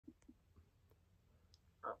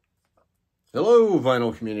Hello,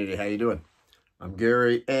 vinyl community. How you doing? I'm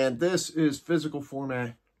Gary, and this is Physical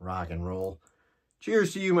Format Rock and Roll.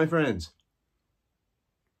 Cheers to you, my friends.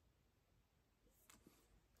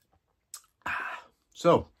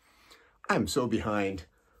 So, I'm so behind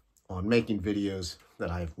on making videos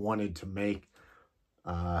that I've wanted to make.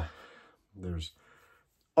 There's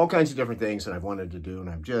all kinds of different things that I've wanted to do, and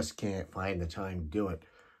I just can't find the time to do it.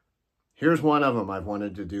 Here's one of them I've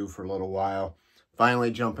wanted to do for a little while.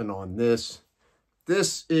 Finally jumping on this.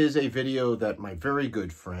 This is a video that my very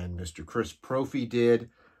good friend, Mr. Propfe, did,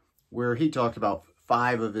 where he talked about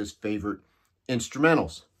 5 of his favorite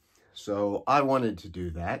instrumentals. So I wanted to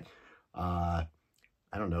do that. I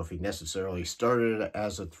don't know if he necessarily started it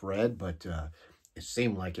as a thread, but it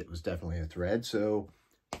seemed like it was definitely a thread. So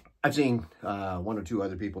I've seen 1 or 2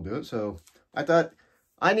 other people do it. So I thought,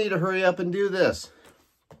 I need to hurry up and do this.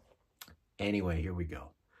 Anyway, here we go.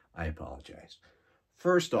 I apologize.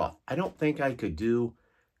 First off, I don't think I could do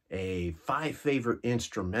a 5 favorite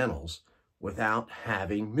instrumentals without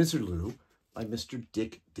having Miserlou by Mr.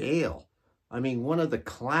 Dick Dale. I mean, one of the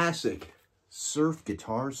classic surf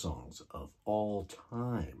guitar songs of all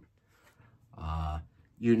time.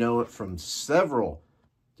 You know it from several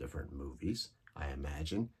different movies, I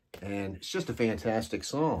imagine, and it's just a fantastic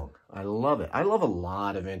song. I love it. I love a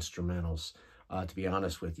lot of instrumentals, to be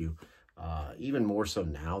honest with you. Even more so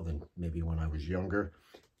now than maybe when I was younger.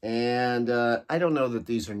 And I don't know that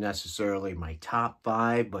these are necessarily my top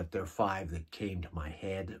 5, but they're 5 that came to my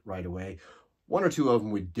head right away. 1 or 2 of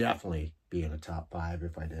them would definitely be in a top 5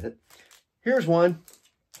 if I did it. Here's one.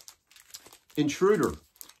 Intruder,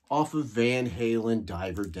 off of Van Halen,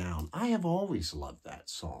 Diver Down. I have always loved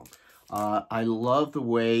that song. I love the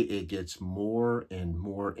way it gets more and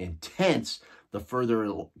more intense the further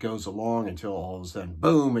it goes along, until all of a sudden,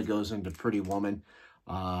 boom, it goes into Pretty Woman.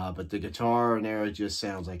 But the guitar in there, it just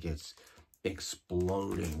sounds like it's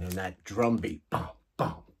exploding. And that drum beat, bum,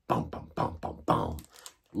 bum, bum, bum, bum, bum, bum.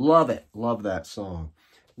 Love it. Love that song.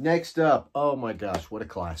 Next up, oh my gosh, what a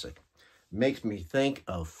classic. Makes me think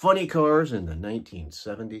of Funny Cars in the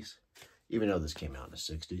 1970s, even though this came out in the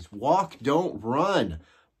 60s. Walk, Don't Run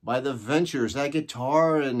by The Ventures. That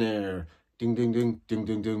guitar in there. Ding, ding, ding, ding,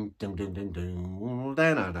 ding, ding, ding, ding, ding, ding.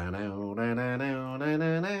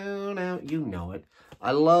 You know it.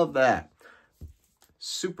 I love that.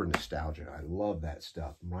 Super nostalgia. I love that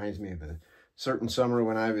stuff. Reminds me of a certain summer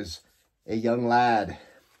when I was a young lad.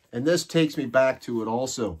 And this takes me back to it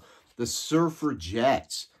also. The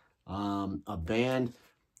Surfragettes, a band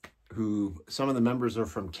who some of the members are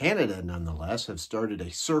from Canada nonetheless, have started a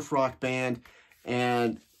surf rock band.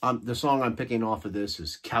 And the song I'm picking off of this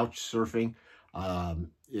is Couch Surfing.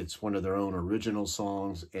 It's one of their own original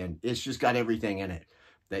songs, and it's just got everything in it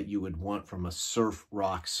that you would want from a surf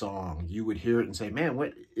rock song. You would hear it and say, man,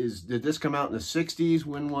 did this come out in the 60s?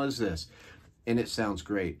 When was this? And it sounds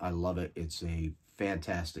great. I love it. It's a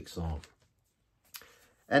fantastic song.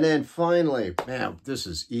 And then finally, man, this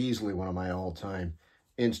is easily one of my all-time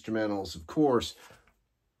instrumentals, of course,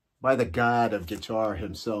 by the god of guitar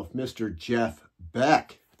himself, Mr. Jeff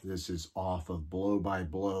Beck. This is off of Blow by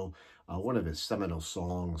Blow, one of his seminal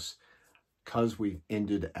songs, 'Cause We've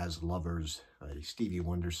Ended as Lovers, a Stevie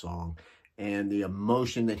Wonder song. And the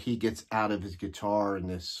emotion that he gets out of his guitar in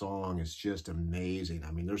this song is just amazing. I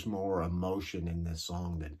mean, there's more emotion in this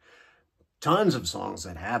song than tons of songs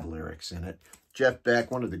that have lyrics in it. Jeff Beck,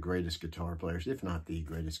 one of the greatest guitar players, if not the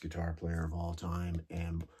greatest guitar player of all time,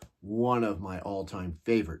 and one of my all-time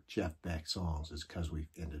favorite Jeff Beck songs is 'Cause We've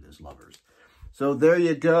Ended as Lovers. So there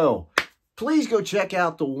you go. Please go check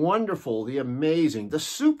out the wonderful, the amazing, the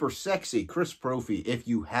super sexy Chris Propfe if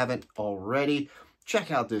you haven't already.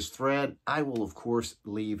 Check out this thread. I will, of course,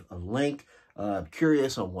 leave a link.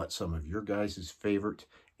 Curious on what some of your guys' favorite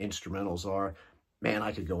instrumentals are. Man,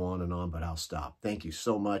 I could go on and on, but I'll stop. Thank you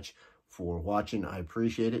so much for watching. I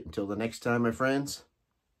appreciate it. Until the next time, my friends,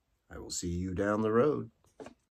 I will see you down the road.